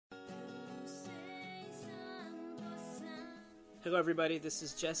Hello, everybody. This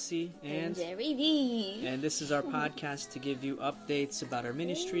is Jesse and Jerry V. And this is our podcast to give you updates about our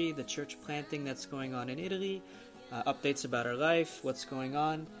ministry, the church planting that's going on in Italy, updates about our life, what's going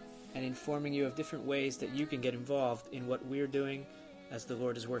on, and informing you of different ways that you can get involved in what we're doing as the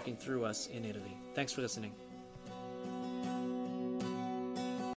Lord is working through us in Italy. Thanks for listening.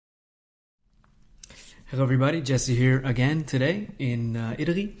 Hello, everybody. Jesse here again today in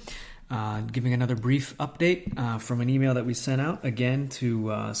Italy. Giving another brief update from an email that we sent out, again,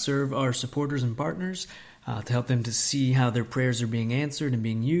 to serve our supporters and partners, to help them to see how their prayers are being answered and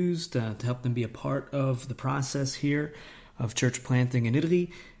being used, to help them be a part of the process here of church planting in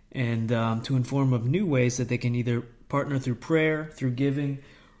Italy, and to inform of new ways that they can either partner through prayer, through giving,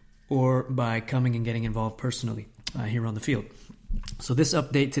 or by coming and getting involved personally here on the field. So this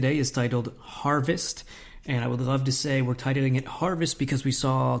update today is titled Harvest. And I would love to say we're titling it Harvest because we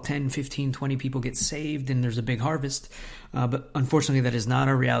saw 10, 15, 20 people get saved and there's a big harvest. But unfortunately, that is not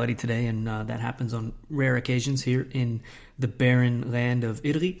our reality today, and that happens on rare occasions here in the barren land of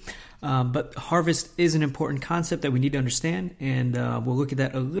Italy. But harvest is an important concept that we need to understand, and we'll look at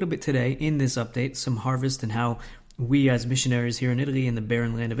that a little bit today in this update, some harvest and how we as missionaries here in Italy, in the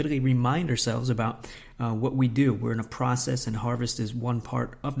barren land of Italy, remind ourselves about what we do. We're in a process, and harvest is one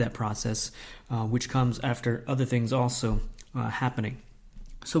part of that process, which comes after other things also happening.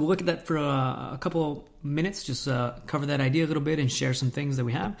 So we'll look at that for a couple minutes, just cover that idea a little bit and share some things that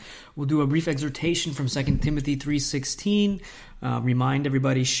we have. We'll do a brief exhortation from 2 Timothy 3:16, remind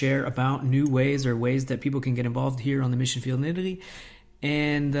everybody, share about new ways or ways that people can get involved here on the mission field in Italy.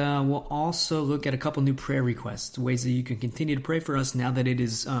 And we'll also look at a couple new prayer requests, ways that you can continue to pray for us now that it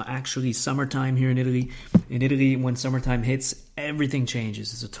is actually summertime here in Italy. In Italy, when summertime hits, everything changes.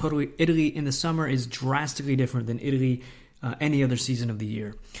 So totally, Italy in the summer is drastically different than Italy any other season of the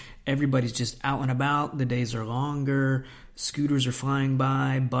year. Everybody's just out and about. The days are longer. Scooters are flying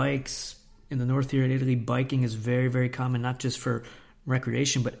by. Bikes. In the north here in Italy, biking is very, very common, not just for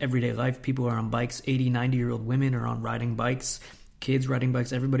recreation, but everyday life. People are on bikes. 80, 90-year-old women are on riding bikes. Kids riding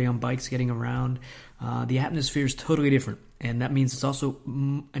bikes, everybody on bikes getting around. The atmosphere is totally different. And that means it's also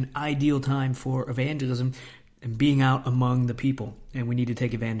an ideal time for evangelism and being out among the people. And we need to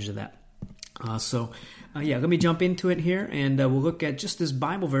take advantage of that. Let me jump into it here. And we'll look at just this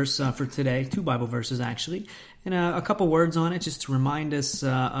Bible verse for today. 2 Bible verses, actually. And a couple words on it just to remind us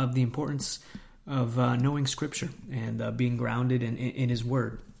of the importance of knowing Scripture and being grounded in His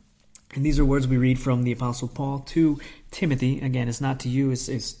Word. And these are words we read from the Apostle Paul to Timothy. Again, it's not to you,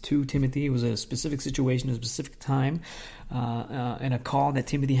 it's to Timothy. It was a specific situation, a specific time, and a call that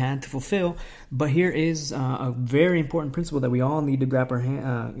Timothy had to fulfill. But here is a very important principle that we all need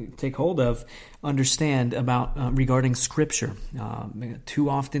to take hold of, understand about regarding Scripture. Too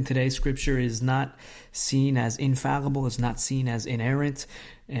often today, Scripture is not seen as infallible, it's not seen as inerrant,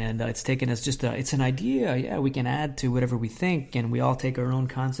 and it's taken as just it's an idea. Yeah, we can add to whatever we think, and we all take our own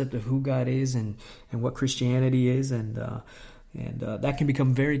concept of who God is and what Christianity is, and that can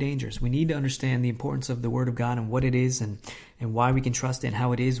become very dangerous. We need to understand the importance of the Word of God and what it is and why we can trust it and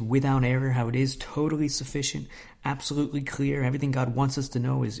how it is without error, how it is totally sufficient, absolutely clear. Everything God wants us to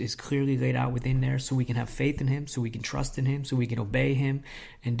know is clearly laid out within there, so we can have faith in Him, so we can trust in Him, so we can obey Him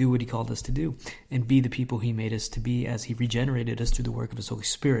and do what He called us to do and be the people He made us to be as He regenerated us through the work of His Holy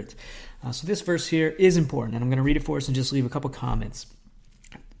Spirit. So this verse here is important, and I'm going to read it for us and just leave a couple comments.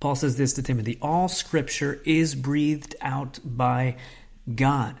 Paul says this to Timothy: all Scripture is breathed out by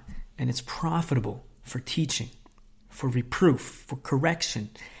God, and it's profitable for teaching, for reproof, for correction,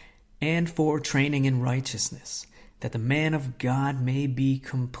 and for training in righteousness, that the man of God may be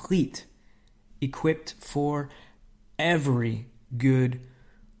complete, equipped for every good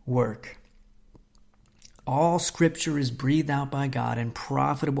work. All Scripture is breathed out by God and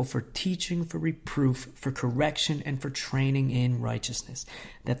profitable for teaching, for reproof, for correction, and for training in righteousness,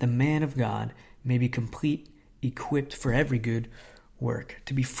 that the man of God may be complete, equipped for every good work.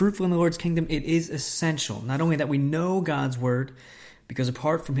 To be fruitful in the Lord's kingdom, it is essential, not only that we know God's word, because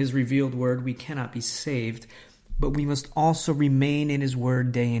apart from His revealed word, we cannot be saved, but we must also remain in His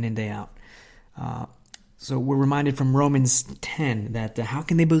word day in and day out. So we're reminded from Romans 10 that how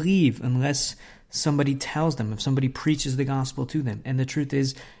can they believe unless somebody tells them, if somebody preaches the gospel to them? And the truth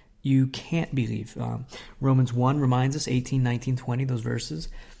is, you can't believe. Romans 1 reminds us, 18, 19, 20, those verses,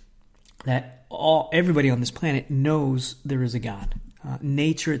 that everybody on this planet knows there is a God.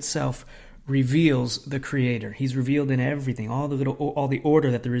 Nature itself reveals the Creator. He's revealed in everything, all the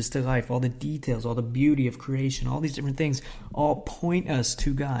order that there is to life, all the details, all the beauty of creation, all these different things all point us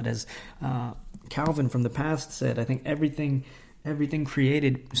to God. As Calvin from the past said, I think everything Everything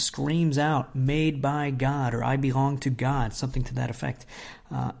created screams out, made by God, or I belong to God, something to that effect.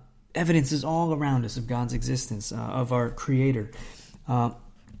 Evidence is all around us of God's existence, of our Creator.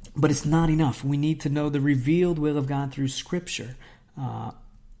 But it's not enough. We need to know the revealed will of God through Scripture.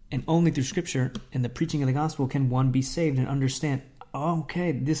 And only through Scripture and the preaching of the gospel can one be saved and understand,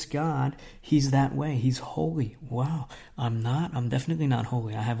 okay, this God, He's that way. He's holy. Wow, I'm not. I'm definitely not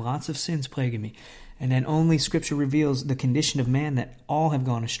holy. I have lots of sins plaguing me. And then only Scripture reveals the condition of man, that all have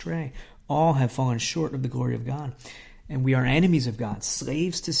gone astray. All have fallen short of the glory of God. And we are enemies of God,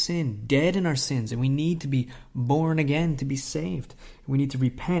 slaves to sin, dead in our sins. And we need to be born again to be saved. We need to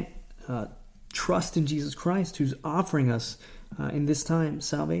repent, trust in Jesus Christ, who's offering us in this time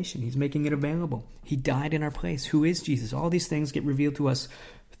salvation. He's making it available. He died in our place. Who is Jesus? All these things get revealed to us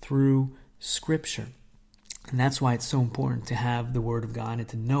through Scripture. And that's why it's so important to have the Word of God and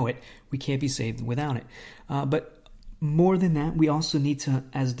to know it. We can't be saved without it. But more than that, we also need to,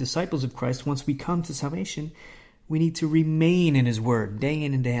 as disciples of Christ, once we come to salvation, we need to remain in His Word day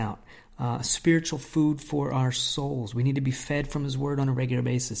in and day out. Spiritual food for our souls. We need to be fed from His Word on a regular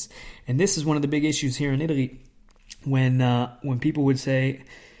basis. And this is one of the big issues here in Italy when people would say,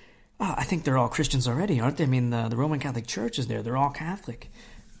 I think they're all Christians already, aren't they? I mean, the Roman Catholic Church is there. They're all Catholic.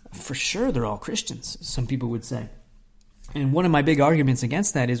 For sure they're all Christians, some people would say. And one of my big arguments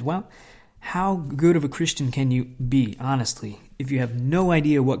against that is, well, how good of a Christian can you be, honestly, if you have no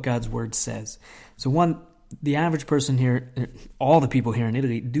idea what God's Word says? So the average person here, all the people here in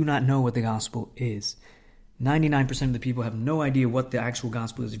Italy, do not know what the gospel is. 99% of the people have no idea what the actual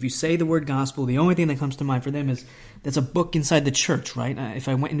gospel is. If you say the word gospel, the only thing that comes to mind for them is that's a book inside the church, right? If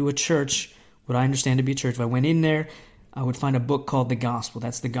I went into a church, what I understand to be a church, if I went in there, I would find a book called the gospel.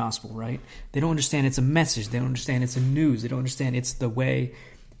 That's the gospel, right? They don't understand it's a message. They don't understand it's a news. They don't understand it's the way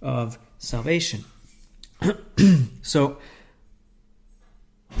of salvation. So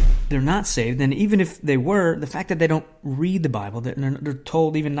they're not saved. And even if they were, the fact that they don't read the Bible, they're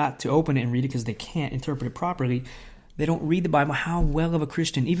told even not to open it and read it because they can't interpret it properly. They don't read the Bible. How well of a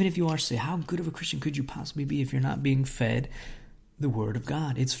Christian, even if you are saved, how good of a Christian could you possibly be if you're not being fed the Word of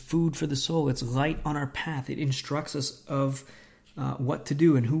God? It's food for the soul. It's light on our path. It instructs us of what to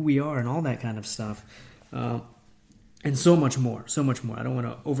do and who we are and all that kind of stuff. And so much more, so much more. I don't want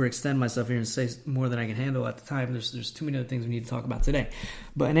to overextend myself here and say more than I can handle at the time. There's too many other things we need to talk about today.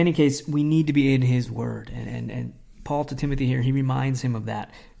 But in any case, we need to be in His Word. And Paul to Timothy here, he reminds him of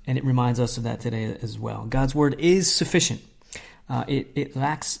that. And it reminds us of that today as well. God's Word is sufficient. It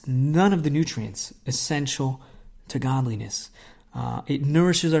lacks none of the nutrients essential to godliness. It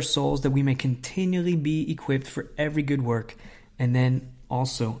nourishes our souls that we may continually be equipped for every good work and then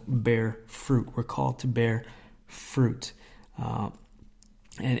also bear fruit. We're called to bear fruit.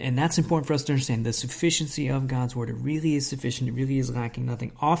 And that's important for us to understand, the sufficiency of God's Word. It really is sufficient. It really is lacking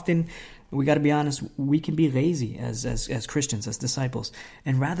nothing. Often, we got to be honest, we can be lazy as Christians, as disciples.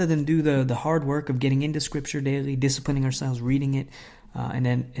 And rather than do the hard work of getting into Scripture daily, disciplining ourselves, reading it,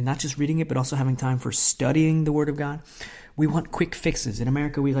 and not just reading it, but also having time for studying the Word of God, we want quick fixes. In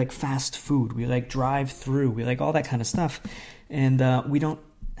America, we like fast food. We like drive-through. We like all that kind of stuff. And we don't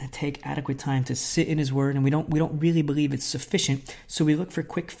take adequate time to sit in His Word, and we don't really believe it's sufficient. So we look for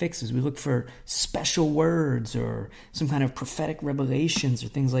quick fixes. We look for special words or some kind of prophetic revelations or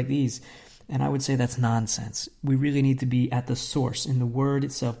things like these. And I would say that's nonsense. We really need to be at the source in the Word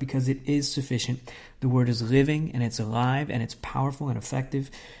itself, because it is sufficient. The Word is living and it's alive and it's powerful and effective,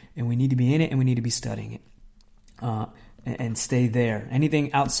 and we need to be in it and we need to be studying it. And stay there.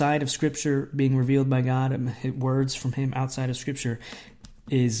 Anything outside of Scripture being revealed by God, words from Him outside of Scripture,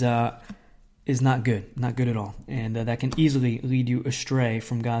 is not good at all, and that can easily lead you astray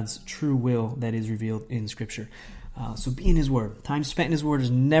from God's true will that is revealed in Scripture. So be in His Word. Time spent in His Word is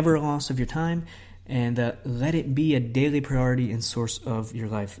never a loss of your time, and let it be a daily priority and source of your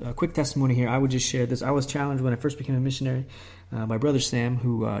life. A quick testimony here. I would just share this. I was challenged when I first became a missionary by Brother Sam,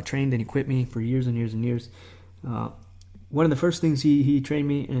 who trained and equipped me for years and years and years. One of the first things he trained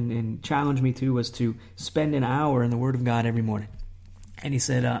me and challenged me to was to spend an hour in the Word of God every morning. And he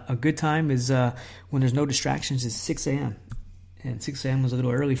said a good time is when there's no distractions is 6 a.m. And 6 a.m. was a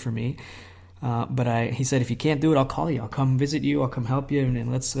little early for me. But he said, if you can't do it, I'll call you. I'll come visit you. I'll come help you,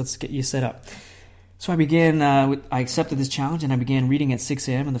 and let's get you set up. So I began, I accepted this challenge, and I began reading at 6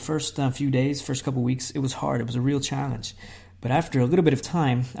 a.m. And the first few days, first couple weeks, it was hard. It was a real challenge. But after a little bit of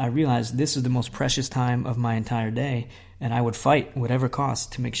time, I realized this is the most precious time of my entire day, and I would fight whatever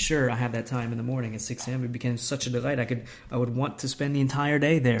cost to make sure I have that time in the morning at 6 a.m. It became such a delight. I would want to spend the entire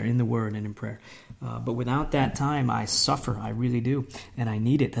day there in the Word and in prayer. But without that time, I suffer. I really do, and I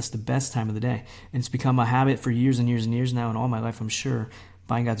need it. That's the best time of the day, and it's become a habit for years and years and years now. In all my life, I'm sure,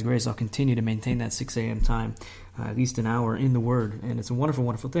 by God's grace, I'll continue to maintain that 6 a.m. time. At least an hour in the Word, and it's a wonderful,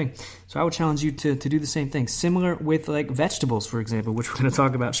 wonderful thing. So I would challenge you to do the same thing. Similar with like vegetables, for example, which we're going to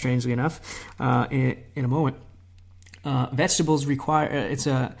talk about, strangely enough, in a moment. Vegetables require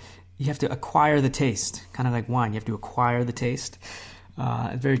you have to acquire the taste, kind of like wine. You have to acquire the taste.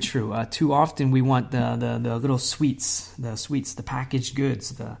 Very true. Too often we want the little sweets, the packaged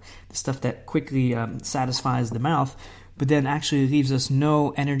goods, the stuff that quickly satisfies the mouth, but then actually leaves us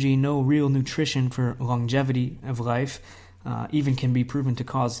no energy, no real nutrition for longevity of life, even can be proven to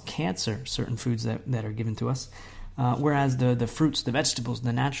cause cancer, certain foods that are given to us. Whereas the fruits, the vegetables,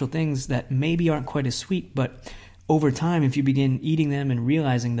 the natural things that maybe aren't quite as sweet, but over time, if you begin eating them and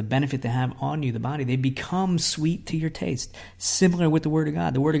realizing the benefit they have on you, the body, they become sweet to your taste. Similar with the Word of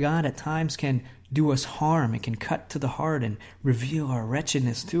God. The Word of God at times can do us harm. It can cut to the heart and reveal our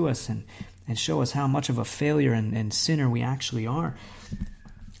wretchedness to us and show us how much of a failure and sinner we actually are.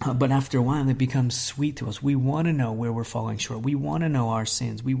 But after a while, it becomes sweet to us. We want to know where we're falling short. We want to know our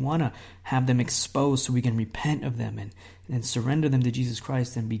sins. We want to have them exposed so we can repent of them and surrender them to Jesus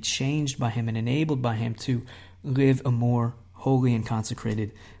Christ and be changed by Him and enabled by Him to live a more holy and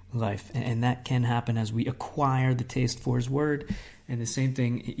consecrated life. And that can happen as we acquire the taste for His Word. And the same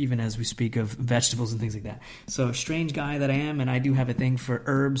thing even as we speak of vegetables and things like that. So strange guy that I am, and I do have a thing for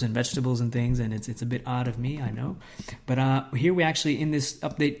herbs and vegetables and things, and it's a bit odd of me, I know. But here we actually, in this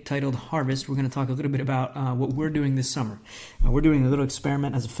update titled Harvest, we're going to talk a little bit about what we're doing this summer. We're doing a little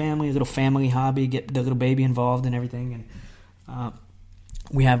experiment as a family, a little family hobby, get the little baby involved and everything. And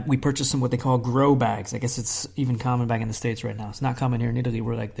we purchased some what they call grow bags. I guess it's even common back in the States right now. It's not common here in Italy.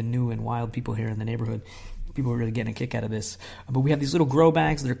 We're like the new and wild people here in the neighborhood. People are really getting a kick out of this. But we have these little grow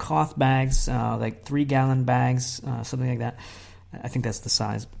bags. They're cloth bags, like 3-gallon bags, something like that. I think that's the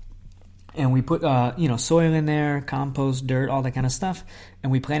size. And we put soil in there, compost, dirt, all that kind of stuff.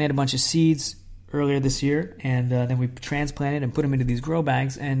 And we planted a bunch of seeds earlier this year. And then we transplanted and put them into these grow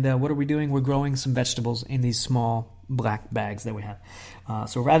bags. And what are we doing? We're growing some vegetables in these small black bags that we have.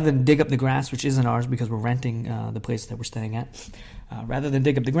 So rather than dig up the grass, which isn't ours because we're renting the place that we're staying at, rather than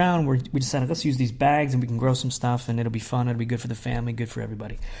dig up the ground, we decided let's use these bags and we can grow some stuff and it'll be fun, it'll be good for the family, good for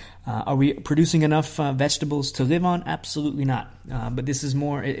everybody. Are we producing enough vegetables to live on? Absolutely not. But this is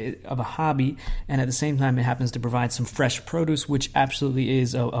more of a hobby, and at the same time it happens to provide some fresh produce, which absolutely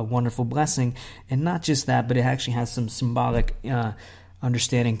is a wonderful blessing. And not just that, but it actually has some symbolic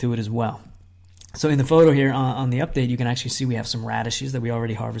understanding to it as well. So in the photo here on the update, you can actually see we have some radishes that we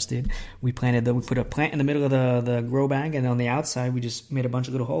already harvested. We put a plant in the middle of the grow bag, and on the outside, we just made a bunch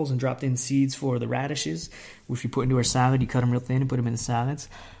of little holes and dropped in seeds for the radishes, which we put into our salad. You cut them real thin and put them in the salads.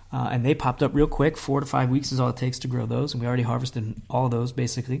 And they popped up real quick. 4 to 5 weeks is all it takes to grow those, and we already harvested all of those,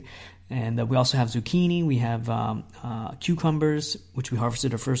 basically. And we also have zucchini. We have cucumbers, which we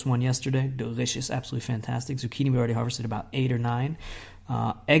harvested our first one yesterday. Delicious, absolutely fantastic. Zucchini, we already harvested about 8 or 9.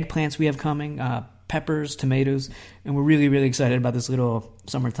 Eggplants we have coming, peppers, tomatoes, and we're really, really excited about this little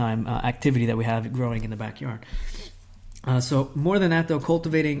summertime activity that we have growing in the backyard. So more than that, though,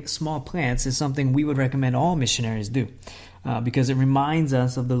 cultivating small plants is something we would recommend all missionaries do because it reminds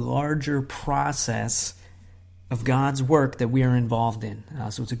us of the larger process of God's work that we are involved in.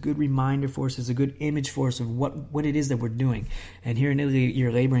 So it's a good reminder for us, it's a good image for us of what it is that we're doing. And here in Italy,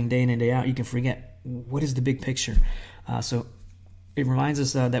 you're laboring day in and day out, you can forget what is the big picture. So it reminds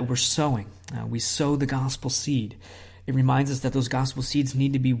us that we're sowing. We sow the gospel seed. It reminds us that those gospel seeds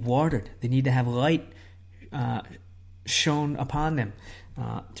need to be watered. They need to have light shone upon them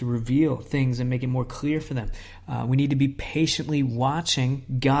to reveal things and make it more clear for them. We need to be patiently watching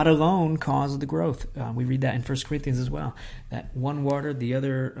God alone cause the growth. We read that in 1 Corinthians as well. That one watered, the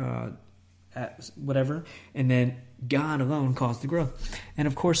other whatever, and then God alone caused the growth. And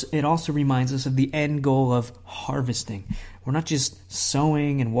of course, it also reminds us of the end goal of harvesting. We're not just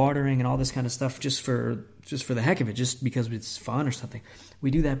sowing and watering and all this kind of stuff just for the heck of it, just because it's fun or something.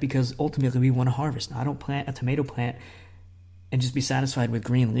 We do that because ultimately we want to harvest. Now, I don't plant a tomato plant and just be satisfied with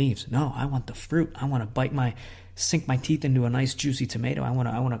green leaves. No, I want the fruit. I want to sink my teeth into a nice juicy tomato. I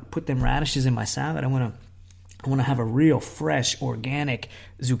want to put them radishes in my salad. I want to have a real fresh organic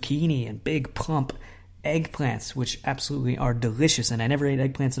zucchini and big plump eggplants, which absolutely are delicious. And I never ate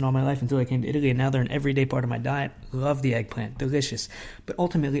eggplants in all my life until I came to Italy, and now they're an everyday part of my diet. Love the eggplant. Delicious. But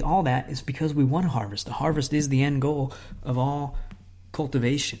ultimately, all that is because we want to harvest. The harvest is the end goal of all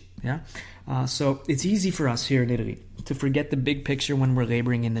cultivation. Yeah. So it's easy for us here in Italy to forget the big picture when we're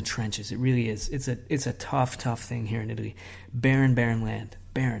laboring in the trenches. It really is. It's a tough thing here in Italy. Barren land.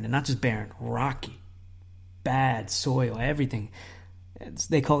 Barren. And not just barren. Rocky. Bad soil. Everything.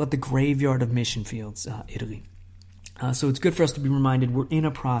 They call it the graveyard of mission fields, Italy. So it's good for us to be reminded we're in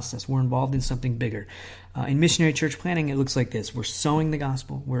a process. We're involved in something bigger. In missionary church planting, it looks like this. We're sowing the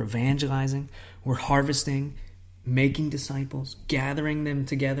gospel. We're evangelizing. We're harvesting, making disciples, gathering them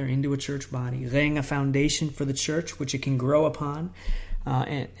together into a church body, laying a foundation for the church, which it can grow upon.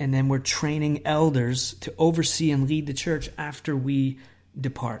 And then we're training elders to oversee and lead the church after we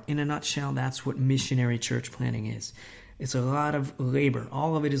depart. In a nutshell, that's what missionary church planting is. It's a lot of labor.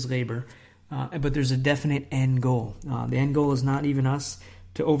 All of it is labor, but there's a definite end goal. The end goal is not even us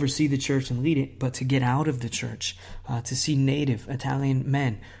to oversee the church and lead it, but to get out of the church, to see native Italian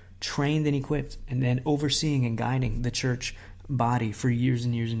men trained and equipped, and then overseeing and guiding the church body for years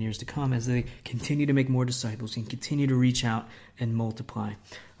and years and years to come as they continue to make more disciples and continue to reach out and multiply.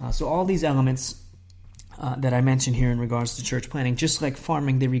 So all these elements that I mentioned here in regards to church planting, just like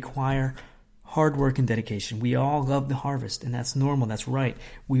farming, they require hard work and dedication. We all love the harvest, and that's normal. That's right.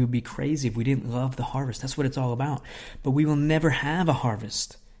 We would be crazy if we didn't love the harvest. That's what it's all about. But we will never have a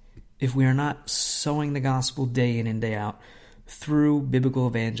harvest if we are not sowing the gospel day in and day out through biblical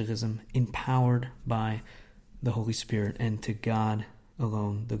evangelism, empowered by the Holy Spirit, and to God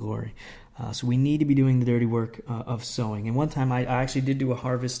alone the glory. So we need to be doing the dirty work of sowing. And one time I actually did do a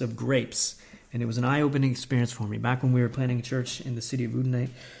harvest of grapes, and it was an eye-opening experience for me. Back when we were planting a church in the city of Udine,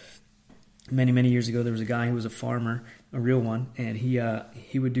 many years ago, there was a guy who was a farmer, a real one, and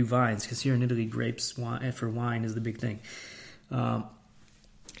he would do vines, because here in Italy, grapes for wine is the big thing.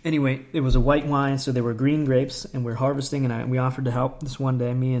 Anyway, it was a white wine, so they were green grapes, and we're harvesting, and we offered to help this one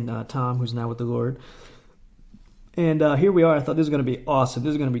day, me and Tom, who's now with the Lord. And here we are. I thought this was going to be awesome.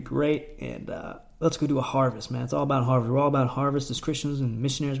 This is going to be great, and let's go do a harvest, man. It's all about harvest. We're all about harvest as Christians and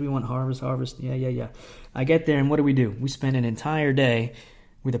missionaries. We want harvest. Yeah. I get there, and what do? We spend an entire day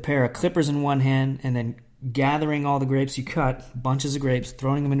with a pair of clippers in one hand, and then gathering all the grapes you cut, bunches of grapes,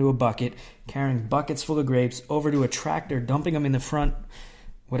 throwing them into a bucket, carrying buckets full of grapes over to a tractor, dumping them in the front,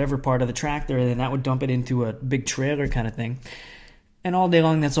 whatever part of the tractor, and then that would dump it into a big trailer kind of thing. And all day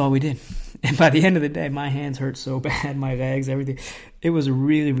long, that's all we did. And by the end of the day, my hands hurt so bad, my legs, everything. It was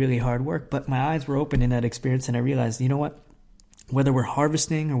really, really hard work, but my eyes were open in that experience, and I realized, you know what? Whether we're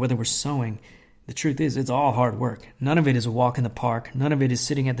harvesting or whether we're sowing, the truth is, it's all hard work. None of it is a walk in the park. None of it is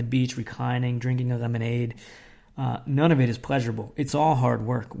sitting at the beach, reclining, drinking a lemonade. None of it is pleasurable. It's all hard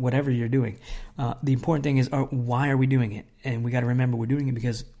work, whatever you're doing. The important thing is, why are we doing it? And we got to remember we're doing it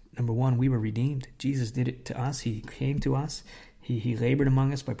because, number one, we were redeemed. Jesus did it to us. He came to us. He labored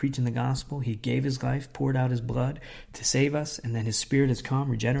among us by preaching the gospel. He gave his life, poured out his blood to save us, and then his Spirit has come,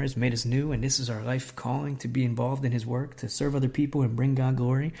 regenerated, made us new, and this is our life calling to be involved in his work, to serve other people and bring God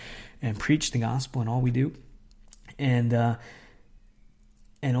glory and preach the gospel in all we do. And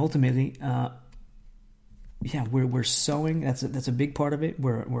ultimately, we're sowing. That's a big part of it.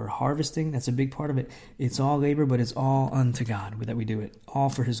 We're harvesting. That's a big part of it. It's all labor, but it's all unto God that we do it, all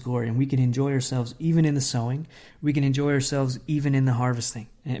for his glory. And we can enjoy ourselves even in the sowing. We can enjoy ourselves even in the harvesting.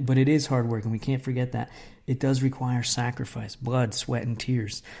 But it is hard work, and we can't forget that. It does require sacrifice, blood, sweat, and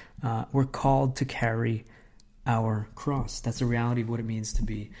tears. We're called to carry our cross. That's the reality of what it means to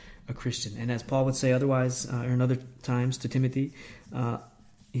be a Christian. And as Paul would say otherwise, or in other times to Timothy,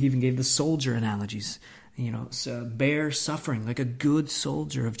 he even gave the soldier analogies. So bear suffering like a good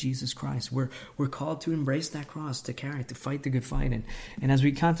soldier of Jesus Christ. We're called to embrace that cross, to carry it, to fight the good fight. And as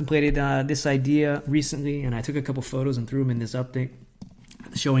we contemplated this idea recently, and I took a couple photos and threw them in this update,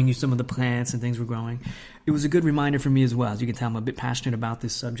 showing you some of the plants and things we're growing, it was a good reminder for me as well. As you can tell, I'm a bit passionate about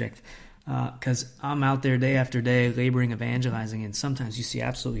this subject because I'm out there day after day laboring, evangelizing, and sometimes you see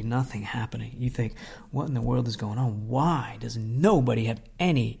absolutely nothing happening. You think, what in the world is going on? Why does nobody have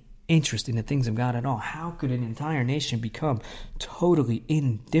any interest in the things of God at all? How could an entire nation become totally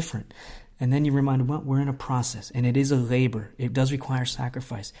indifferent? And then you're reminded, well, we're in a process, and it is a labor. It does require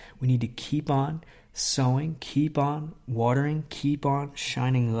sacrifice. We need to keep on sowing, keep on watering, keep on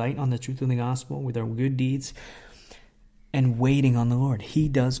shining light on the truth of the gospel with our good deeds, and waiting on the Lord. He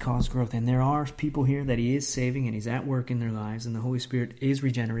does cause growth, and there are people here that he is saving, and he's at work in their lives, and the Holy Spirit is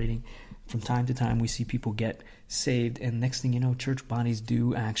regenerating. From time to time, we see people get saved, and next thing you know, church bodies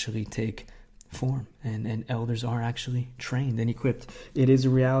do actually take form, and elders are actually trained and equipped. It is a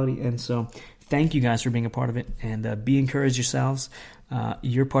reality, and so thank you guys for being a part of it, and be encouraged yourselves.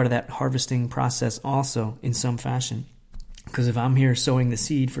 You're part of that harvesting process also in some fashion. Because if I'm here sowing the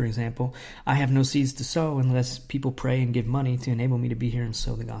seed, for example, I have no seeds to sow unless people pray and give money to enable me to be here and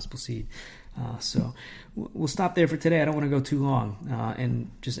sow the gospel seed. So we'll stop there for today. I don't want to go too long and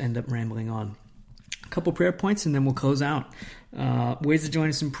just end up rambling on. A couple prayer points and then we'll close out. Ways to join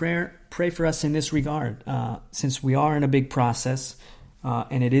us in prayer. Pray for us in this regard. Since we are in a big process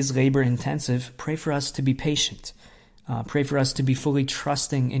and it is labor intensive, pray for us to be patient. Pray for us to be fully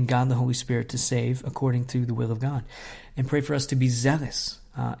trusting in God the Holy Spirit to save according to the will of God. And pray for us to be zealous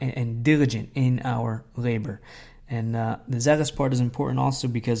and diligent in our labor. And the zealous part is important also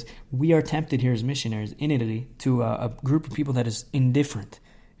because we are tempted here as missionaries in Italy to a group of people that is indifferent.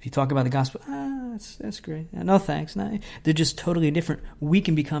 If you talk about the gospel, that's great. No thanks. No. They're just totally indifferent. We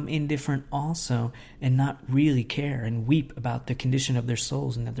can become indifferent also and not really care and weep about the condition of their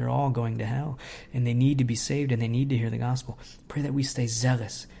souls and that they're all going to hell and they need to be saved and they need to hear the gospel. Pray that we stay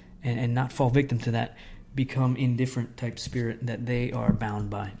zealous and not fall victim to that become indifferent type spirit that they are bound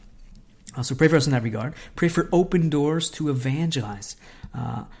by. So pray for us in that regard. Pray for open doors to evangelize.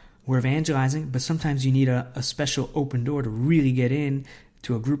 We're evangelizing, but sometimes you need a special open door to really get in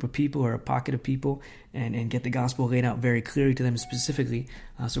to a group of people or a pocket of people and get the gospel laid out very clearly to them specifically.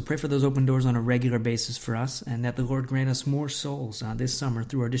 So pray for those open doors on a regular basis for us, and that the Lord grant us more souls this summer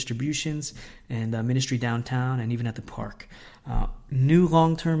through our distributions and ministry downtown and even at the park. New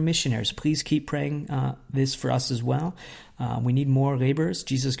long-term missionaries, please keep praying this for us as well. We need more laborers.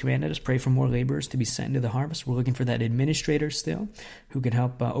 Jesus commanded us, pray for more laborers to be sent into the harvest. We're looking for that administrator still who can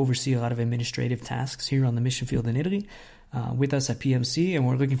help oversee a lot of administrative tasks here on the mission field in Italy. With us at PMC, and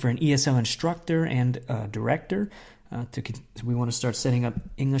we're looking for an ESL instructor and director. We want to start setting up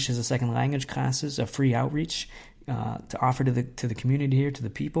English as a second language classes, a free outreach to offer to the community here, to the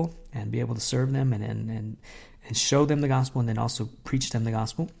people, and be able to serve them and show them the gospel, and then also preach them the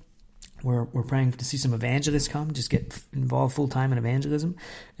gospel. We're praying to see some evangelists come, just get involved full time in evangelism,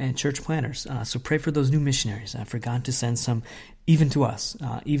 and church planners. So pray for those new missionaries. For God to send some, even to us,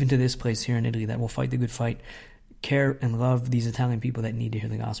 even to this place here in Italy, that will fight the good fight. Care and love these Italian people that need to hear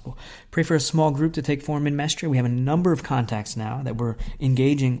the gospel. Pray for a small group to take form in Mestre. We have a number of contacts now that we're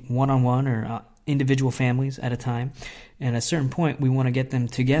engaging one-on-one or individual families at a time. And at a certain point, we want to get them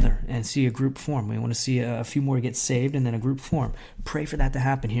together and see a group form. We want to see a few more get saved and then a group form. Pray for that to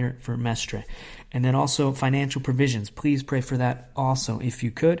happen here for Mestre. And then also financial provisions. Please pray for that also if you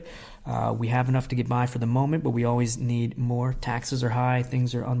could. We have enough to get by for the moment, but we always need more. Taxes are high.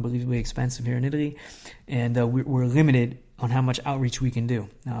 Things are unbelievably expensive here in Italy. And we're limited on how much outreach we can do.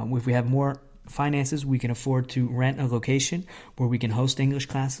 If we have more finances, we can afford to rent a location where we can host English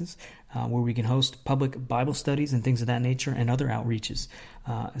classes, where we can host public Bible studies and things of that nature and other outreaches.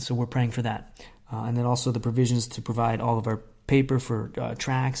 So we're praying for that. And then also the provisions to provide all of our paper for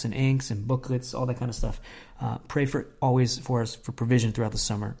tracts and inks and booklets, all that kind of stuff. Pray always for us for provision throughout the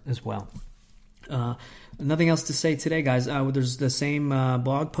summer as well. Nothing else to say today, guys. There's the same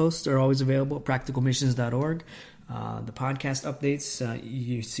blog posts are always available at practicalmissions.org. The podcast updates,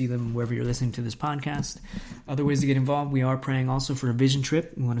 you see them wherever you're listening to this podcast. Other ways to get involved, we are praying also for a vision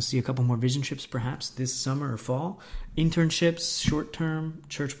trip. We want to see a couple more vision trips perhaps this summer or fall. Internships, short-term,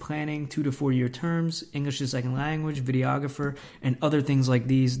 church planning, 2 to 4 year terms, English as a second language, videographer, and other things like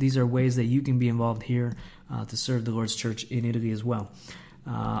these. These are ways that you can be involved here to serve the Lord's church in Italy as well.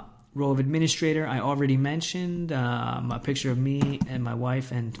 Role of administrator, I already mentioned. A picture of me and my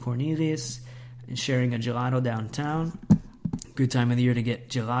wife and Cornelius and sharing a gelato downtown. Good time of the year to get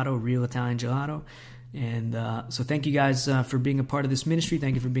gelato, real Italian gelato. And so thank you guys for being a part of this ministry.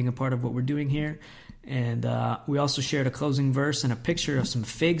 Thank you for being a part of what we're doing here. And we also shared a closing verse and a picture of some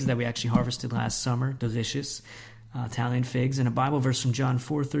figs that we actually harvested last summer. Delicious Italian figs. And a Bible verse from John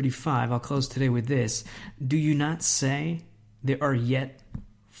 4:35. I'll close today with this. Do you not say there are yet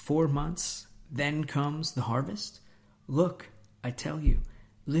 4 months, then comes the harvest? Look, I tell you,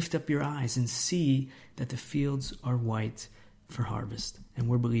 lift up your eyes and see that the fields are white for harvest. And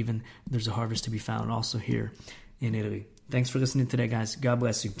we're believing there's a harvest to be found also here in Italy. Thanks for listening today, guys. God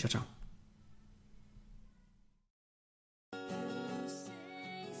bless you. Ciao, ciao.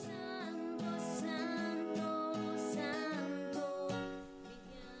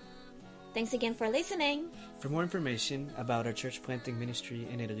 Thanks again for listening. For more information about our church planting ministry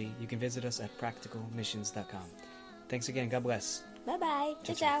in Italy, you can visit us at practicalmissions.com. Thanks again. God bless. Bye-bye.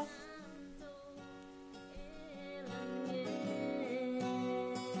 Ciao, ciao.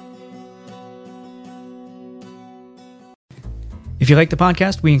 If you like the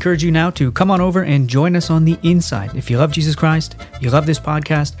podcast, we encourage you now to come on over and join us on the inside. If you love Jesus Christ, you love this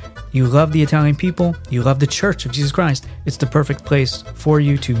podcast, you love the Italian people, you love the Church of Jesus Christ, it's the perfect place for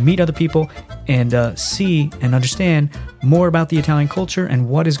you to meet other people and see and understand more about the Italian culture and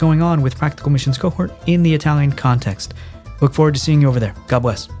what is going on with Practical Missions Cohort in the Italian context. Look forward to seeing you over there. God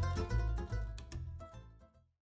bless.